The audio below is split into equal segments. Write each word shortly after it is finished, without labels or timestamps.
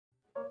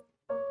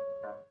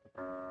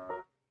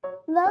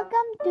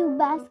Welcome to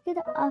Basket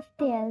of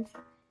Tales,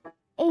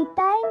 a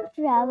time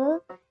travel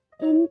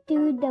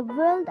into the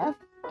world of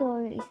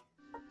stories.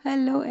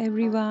 Hello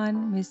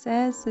everyone, Miss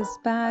S is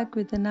back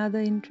with another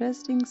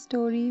interesting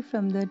story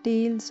from the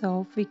tales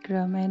of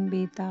Vikram and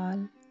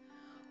Bethaal.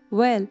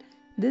 Well,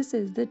 this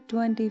is the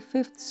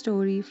 25th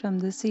story from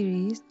the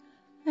series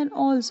and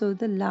also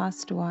the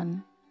last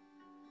one.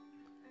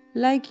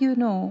 Like you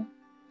know,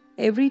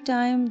 every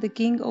time the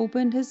king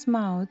opened his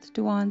mouth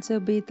to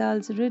answer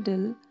Bethaal's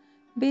riddle,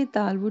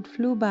 Bethaal would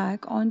flew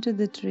back onto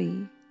the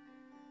tree.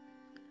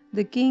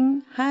 The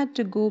king had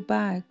to go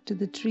back to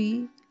the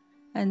tree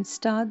and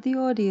start the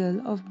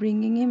ordeal of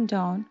bringing him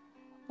down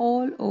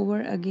all over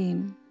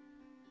again.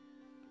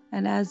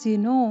 And as you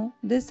know,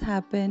 this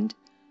happened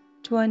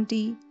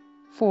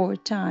 24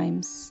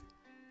 times.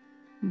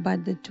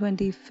 But the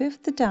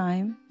 25th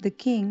time, the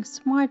king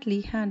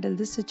smartly handled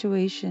the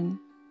situation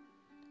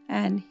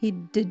and he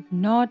did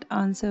not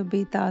answer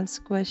Bethaal's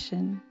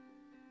question.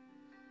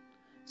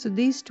 So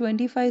these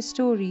 25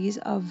 stories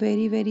are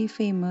very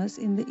famous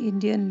in the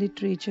Indian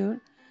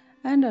literature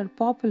and are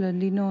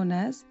popularly known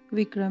as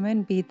Vikram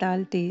and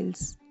Bethaal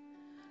tales.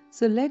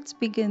 So let's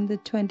begin the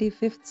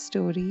 25th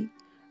story,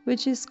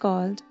 which is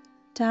called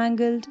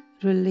Tangled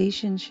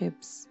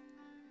Relationships.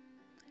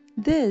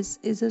 This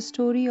is a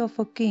story of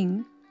a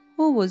king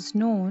who was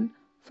known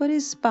for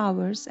his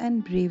powers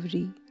and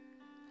bravery.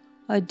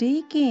 A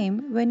day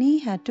came when he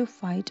had to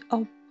fight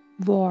a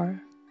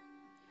war.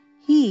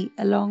 He,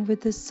 along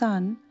with his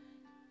son,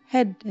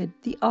 headed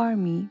the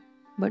army,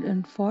 but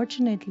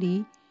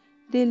unfortunately,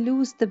 they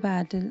lose the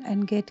battle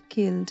and get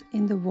killed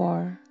in the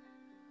war.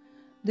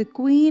 The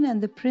queen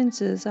and the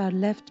princess are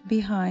left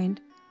behind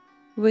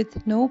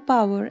with no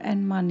power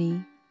and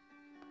money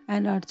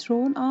and are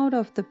thrown out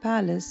of the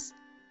palace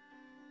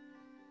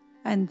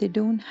and they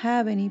don't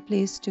have any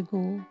place to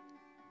go.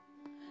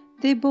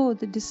 They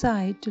both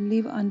decide to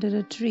live under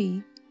a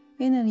tree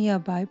in a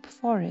nearby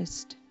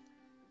forest.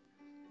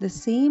 The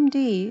same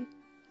day,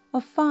 a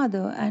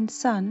father and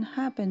son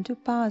happen to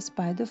pass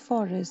by the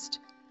forest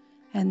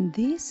and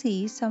they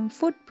see some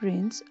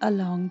footprints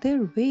along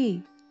their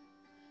way.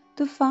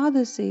 The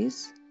father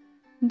says,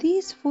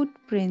 "These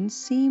footprints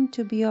seem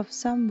to be of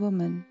some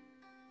woman.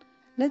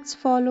 Let's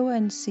follow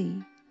and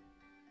see.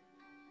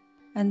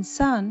 And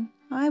son,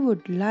 I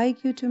would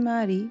like you to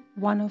marry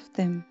one of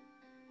them,"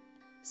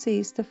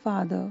 says the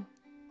father.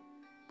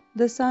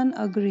 The son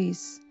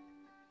agrees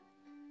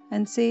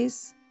and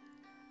says,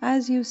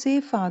 "As you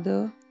say,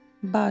 father,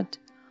 but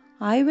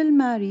I will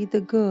marry the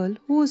girl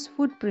whose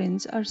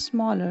footprints are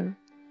smaller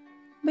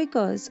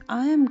because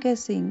I am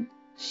guessing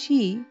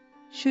she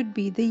should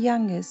be the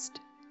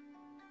youngest."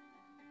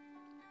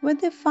 When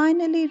they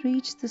finally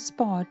reach the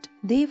spot,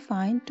 they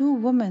find two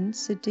women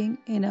sitting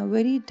in a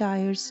very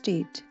dire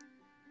state.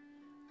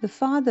 The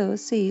father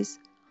says,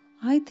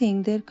 "I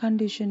think their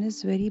condition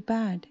is very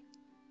bad."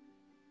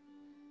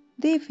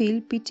 They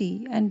feel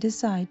pity and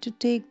decide to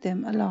take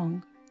them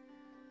along.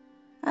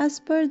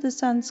 As per the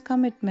son's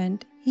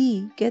commitment,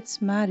 he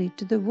gets married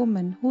to the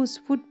woman whose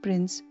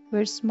footprints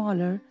were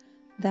smaller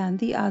than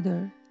the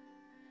other.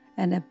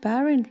 And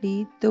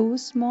apparently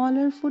those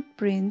smaller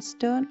footprints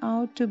turn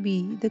out to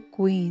be the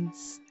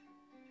queen's.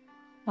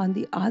 On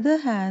the other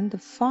hand, the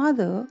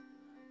father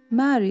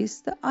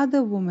marries the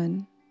other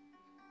woman,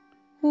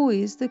 who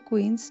is the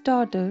queen's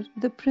daughter,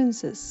 the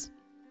princess.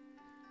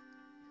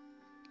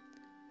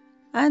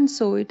 And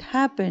so it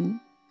happened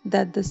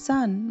that the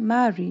son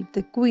married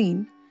the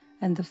queen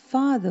and the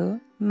father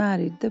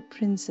married the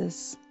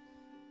princess.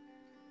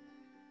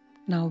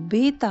 Now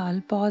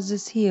Bethaal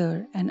pauses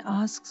here and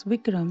asks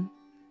Vikram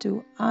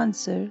to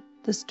answer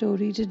the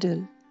story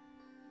riddle.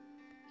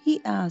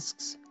 He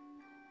asks,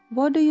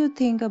 "What do you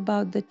think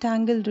about the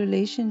tangled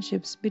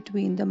relationships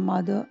between the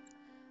mother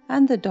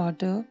and the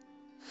daughter,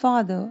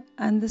 father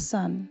and the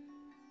son?"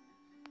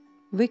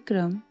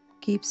 Vikram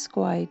keeps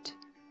quiet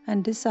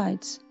and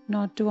decides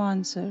not to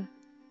answer.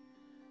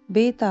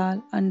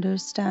 Bethaal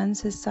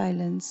understands his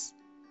silence.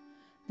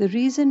 The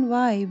reason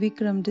why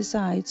Vikram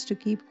decides to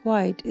keep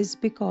quiet is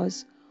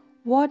because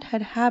what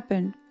had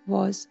happened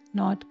was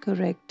not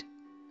correct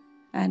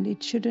and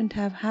it shouldn't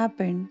have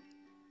happened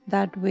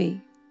that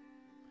way.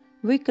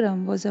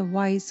 Vikram was a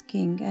wise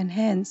king and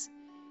hence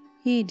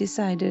he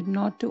decided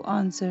not to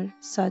answer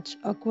such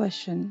a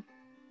question.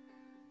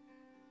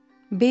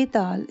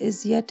 Bethaal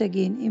is yet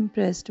again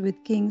impressed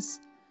with King's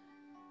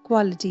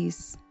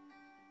qualities.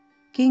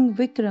 King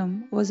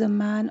Vikram was a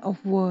man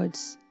of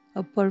words,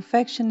 a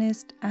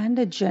perfectionist and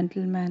a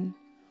gentleman.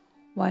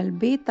 While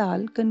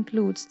Bethaal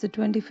concludes the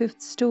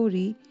 25th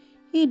story,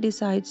 he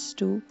decides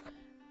to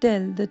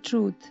tell the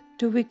truth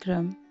to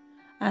Vikram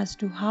as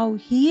to how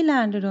he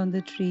landed on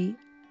the tree.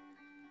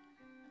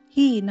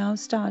 He now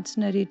starts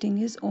narrating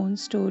his own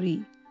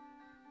story.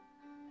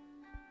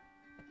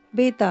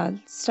 Bethaal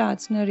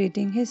starts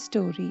narrating his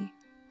story.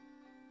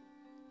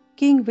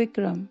 "King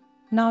Vikram,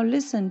 now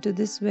listen to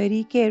this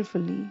very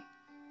carefully.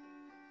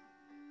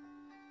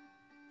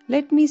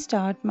 Let me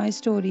start my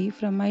story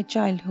from my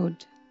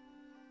childhood.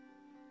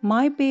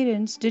 My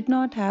parents did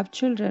not have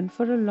children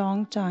for a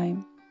long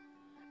time,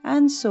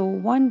 and so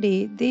one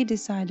day they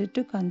decided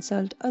to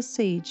consult a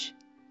sage.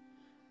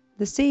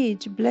 The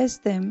sage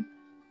blessed them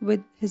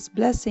with his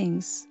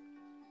blessings.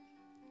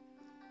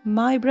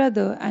 My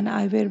brother and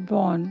I were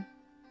born.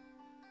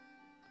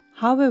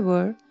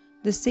 However,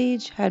 the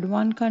sage had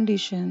one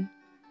condition,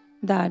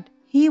 that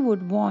he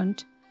would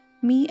want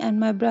me and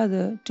my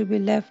brother to be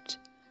left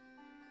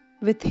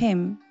with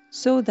him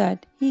so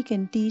that he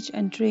can teach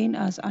and train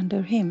us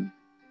under him.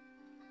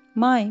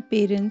 My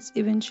parents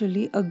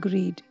eventually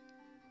agreed.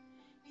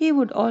 He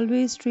would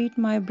always treat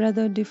my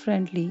brother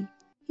differently.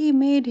 He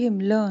made him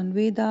learn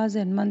Vedas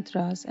and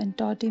mantras and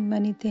taught him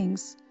many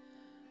things,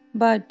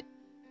 but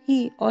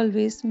he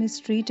always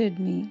mistreated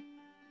me.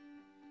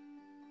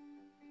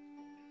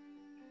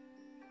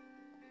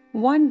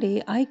 One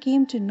day I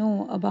came to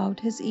know about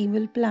his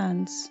evil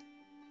plans.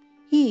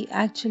 He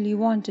actually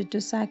wanted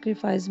to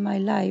sacrifice my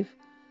life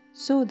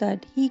so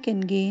that he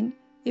can gain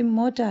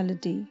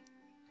immortality.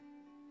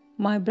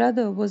 My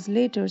brother was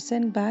later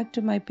sent back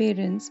to my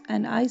parents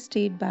and I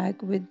stayed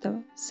back with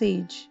the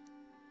sage.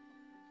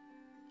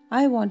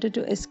 I wanted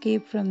to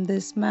escape from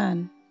this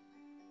man.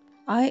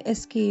 I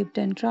escaped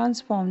and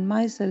transformed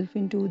myself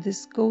into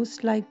this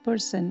ghost-like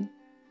person.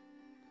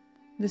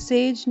 The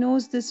sage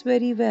knows this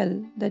very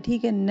well, that he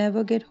can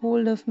never get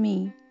hold of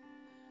me,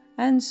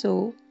 and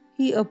so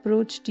he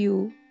approached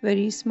you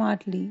very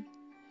smartly.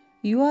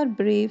 You are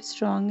brave,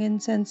 strong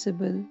and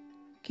sensible,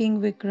 King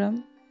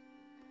Vikram.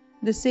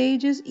 The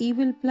sage's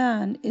evil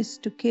plan is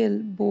to kill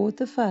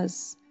both of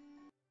us.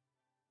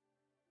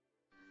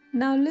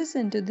 Now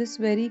listen to this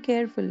very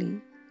carefully.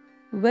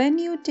 When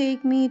you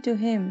take me to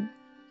him,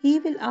 he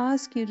will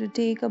ask you to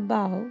take a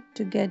vow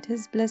to get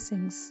his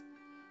blessings.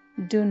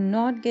 Do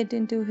not get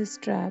into his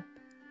trap.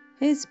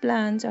 His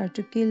plans are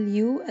to kill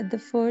you at the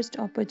first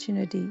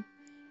opportunity.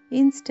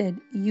 Instead,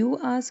 you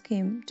ask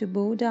him to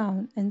bow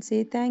down and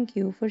say thank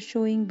you for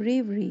showing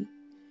bravery,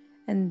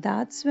 and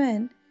that's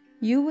when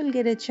you will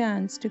get a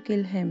chance to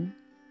kill him.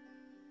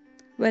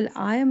 Well,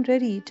 I am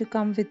ready to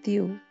come with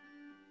you.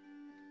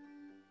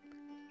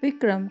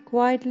 Vikram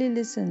quietly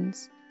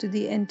listens to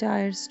the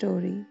entire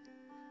story.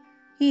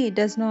 He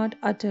does not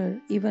utter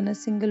even a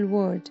single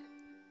word.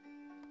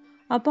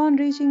 Upon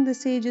reaching the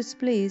sage's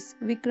place,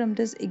 Vikram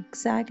does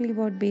exactly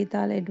what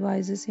Bethaal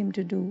advises him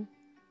to do.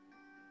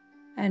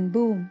 And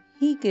boom,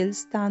 he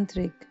kills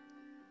Tantrik,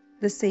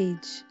 the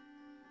sage.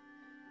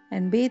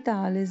 And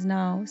Bethaal is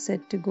now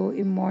said to go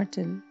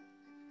immortal.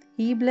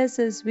 He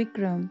blesses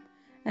Vikram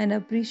and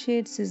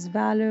appreciates his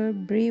valor,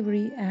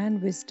 bravery,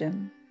 and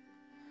wisdom.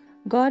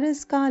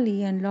 Goddess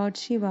Kali and Lord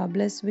Shiva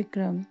bless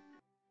Vikram.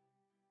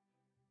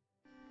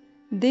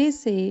 They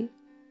say,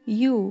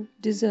 "You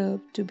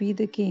deserve to be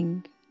the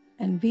king,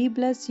 and we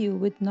bless you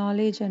with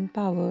knowledge and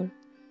power.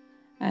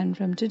 And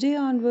from today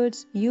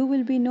onwards, you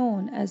will be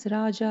known as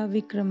Raja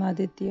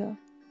Vikramaditya."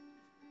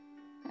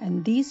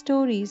 And these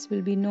stories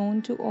will be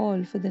known to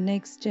all for the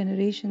next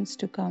generations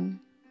to come.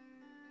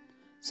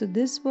 So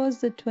this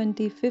was the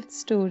 25th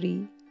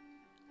story,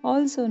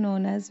 also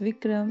known as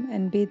Vikram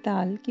and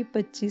Bethaal ki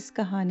 25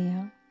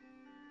 Kahaniyan.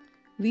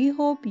 We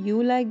hope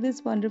you like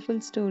this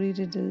wonderful story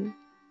riddle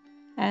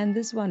and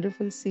this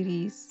wonderful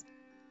series.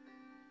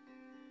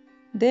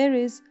 There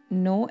is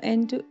no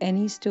end to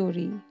any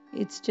story.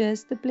 It's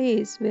just the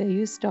place where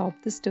you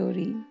stop the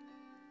story.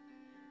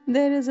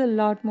 There is a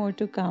lot more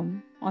to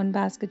come on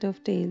Basket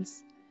of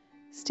Tales.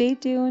 Stay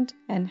tuned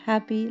and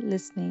happy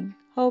listening.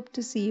 Hope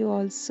to see you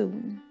all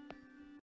soon.